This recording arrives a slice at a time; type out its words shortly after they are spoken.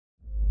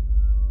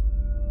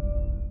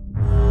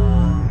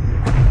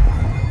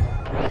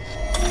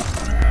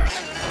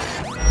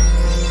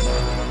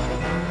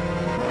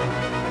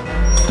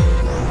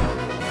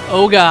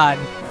Oh god,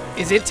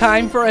 is it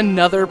time for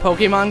another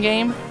Pokemon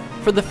game?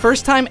 For the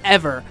first time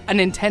ever, a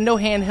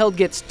Nintendo handheld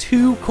gets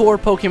 2 core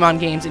Pokemon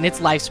games in its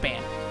lifespan.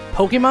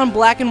 Pokemon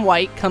Black and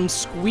White comes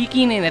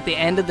squeaking in at the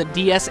end of the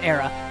DS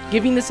era,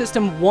 giving the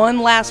system one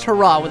last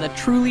hurrah with a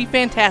truly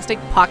fantastic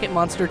Pocket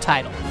Monster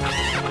title.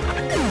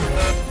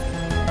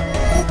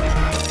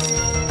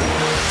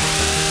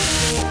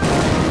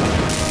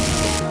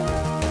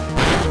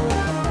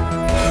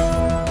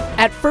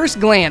 At first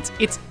glance,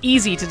 it's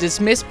easy to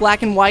dismiss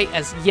Black and White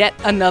as yet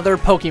another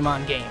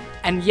Pokemon game.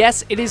 And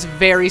yes, it is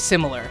very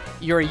similar.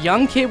 You're a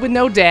young kid with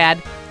no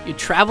dad, you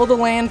travel the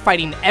land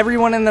fighting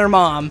everyone and their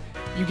mom,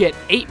 you get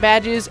 8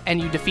 badges, and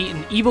you defeat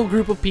an evil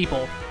group of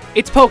people.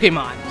 It's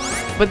Pokemon.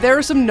 But there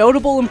are some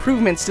notable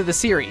improvements to the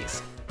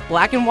series.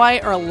 Black and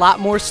White are a lot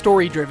more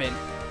story-driven.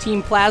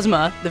 Team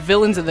Plasma, the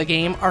villains of the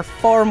game, are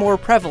far more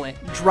prevalent,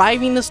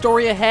 driving the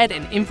story ahead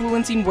and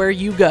influencing where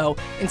you go,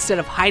 instead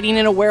of hiding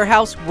in a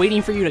warehouse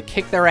waiting for you to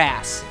kick their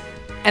ass.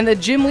 And the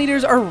gym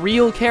leaders are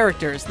real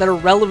characters that are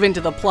relevant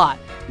to the plot,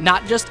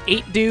 not just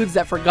 8 dudes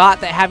that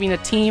forgot that having a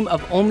team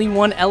of only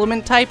one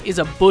element type is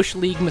a Bush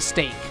League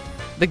mistake.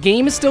 The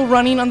game is still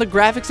running on the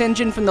graphics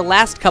engine from the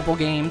last couple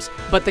games,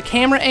 but the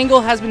camera angle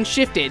has been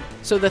shifted,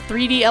 so the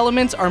 3D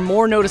elements are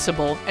more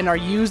noticeable and are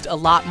used a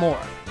lot more.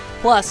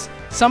 Plus,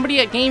 somebody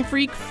at Game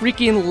Freak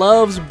freaking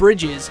loves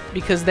bridges,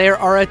 because there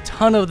are a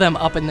ton of them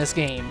up in this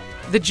game.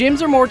 The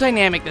gyms are more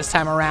dynamic this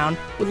time around,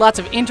 with lots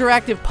of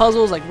interactive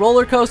puzzles like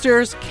roller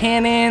coasters,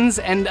 cannons,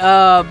 and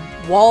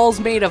walls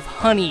made of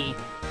honey.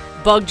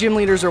 Bug gym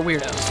leaders are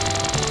weirdos.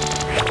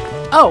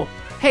 Oh,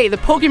 hey, the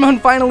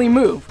Pokemon finally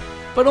move,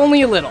 but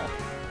only a little.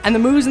 And the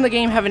moves in the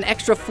game have an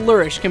extra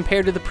flourish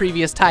compared to the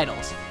previous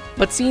titles.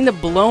 But seeing the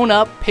blown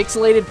up,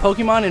 pixelated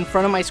Pokemon in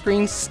front of my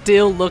screen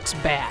still looks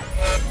bad.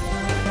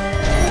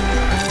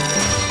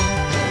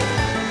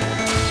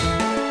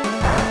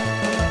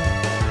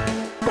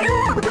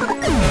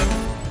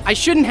 I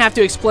shouldn't have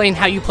to explain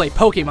how you play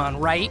Pokemon,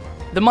 right?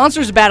 The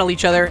monsters battle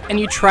each other, and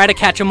you try to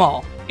catch them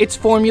all. It's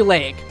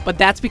formulaic, but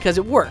that's because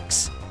it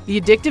works. The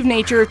addictive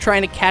nature of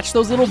trying to catch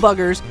those little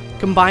buggers,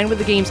 combined with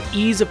the game's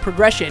ease of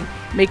progression,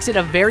 makes it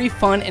a very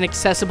fun and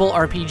accessible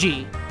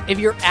RPG. If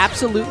you're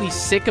absolutely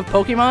sick of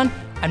Pokemon,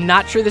 I'm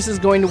not sure this is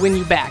going to win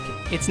you back.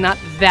 It's not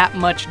that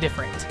much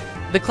different.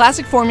 The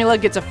classic formula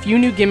gets a few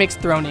new gimmicks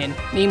thrown in,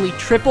 namely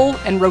triple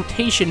and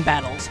rotation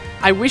battles.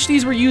 I wish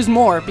these were used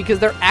more because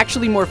they're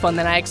actually more fun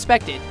than I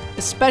expected,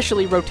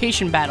 especially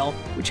Rotation Battle,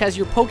 which has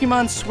your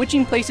Pokemon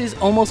switching places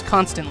almost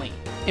constantly.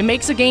 It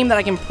makes a game that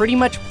I can pretty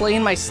much play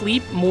in my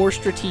sleep more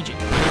strategic.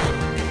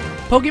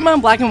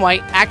 Pokemon Black and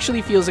White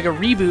actually feels like a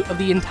reboot of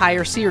the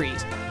entire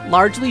series,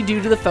 largely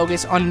due to the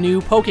focus on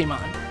new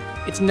Pokemon.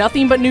 It's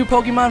nothing but new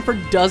Pokemon for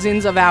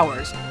dozens of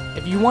hours.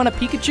 If you want a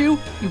Pikachu,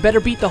 you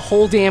better beat the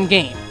whole damn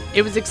game.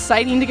 It was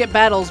exciting to get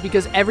battles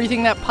because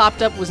everything that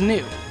popped up was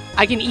new.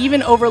 I can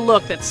even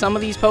overlook that some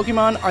of these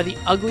Pokemon are the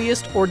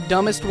ugliest or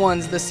dumbest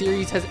ones the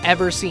series has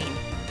ever seen,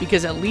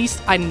 because at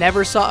least I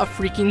never saw a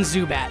freaking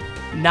Zubat.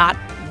 Not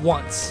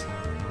once.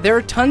 There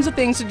are tons of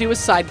things to do with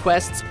side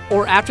quests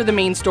or after the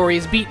main story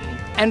is beaten,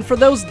 and for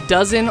those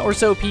dozen or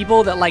so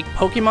people that like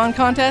Pokemon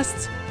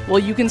contests, well,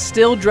 you can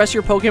still dress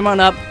your Pokemon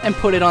up and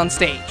put it on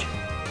stage.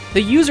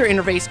 The user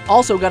interface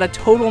also got a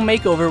total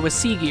makeover with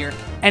Seagear,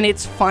 and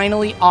it's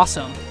finally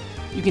awesome.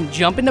 You can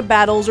jump into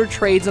battles or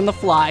trades on the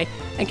fly,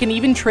 and can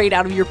even trade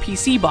out of your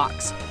PC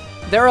box.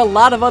 There are a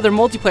lot of other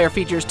multiplayer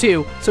features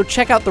too, so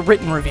check out the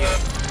written review.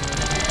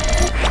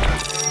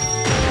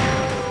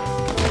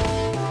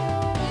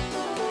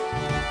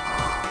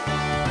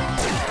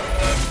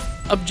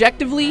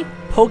 Objectively,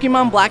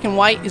 Pokemon Black and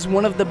White is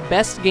one of the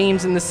best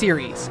games in the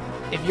series.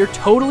 If you're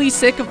totally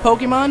sick of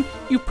Pokemon,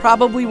 you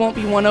probably won't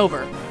be won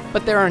over,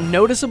 but there are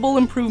noticeable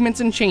improvements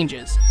and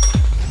changes.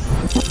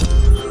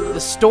 The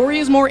story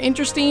is more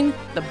interesting,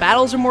 the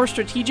battles are more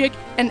strategic,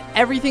 and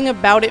everything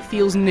about it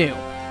feels new.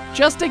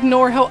 Just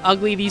ignore how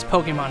ugly these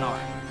Pokemon are.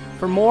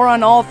 For more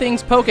on all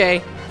things Poke,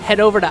 head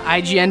over to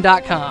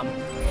IGN.com.